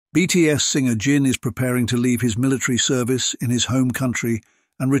BTS singer Jin is preparing to leave his military service in his home country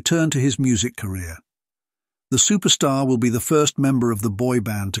and return to his music career. The superstar will be the first member of the boy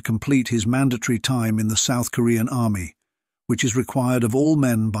band to complete his mandatory time in the South Korean army, which is required of all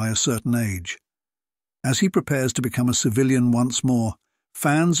men by a certain age. As he prepares to become a civilian once more,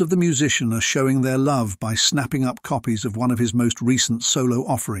 fans of the musician are showing their love by snapping up copies of one of his most recent solo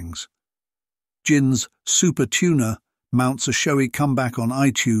offerings. Jin's Super Tuner mounts a showy comeback on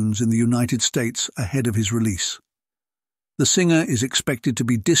iTunes in the United States ahead of his release. The singer is expected to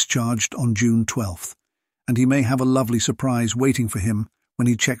be discharged on June 12th, and he may have a lovely surprise waiting for him when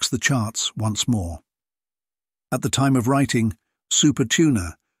he checks the charts once more. At the time of writing, Super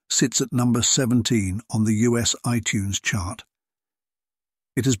Tuner sits at number 17 on the US iTunes chart.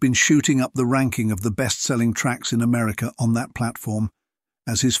 It has been shooting up the ranking of the best-selling tracks in America on that platform,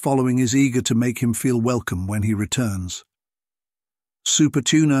 as his following is eager to make him feel welcome when he returns. Super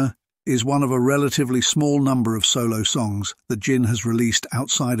Tuner is one of a relatively small number of solo songs that Jin has released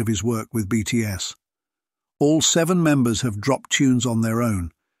outside of his work with BTS. All 7 members have dropped tunes on their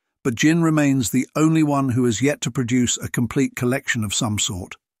own, but Jin remains the only one who has yet to produce a complete collection of some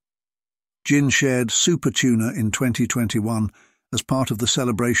sort. Jin shared Super Tuner in 2021 as part of the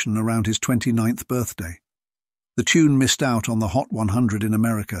celebration around his 29th birthday. The tune missed out on the Hot 100 in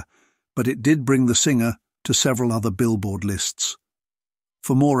America, but it did bring the singer to several other Billboard lists.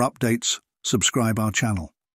 For more updates, subscribe our channel.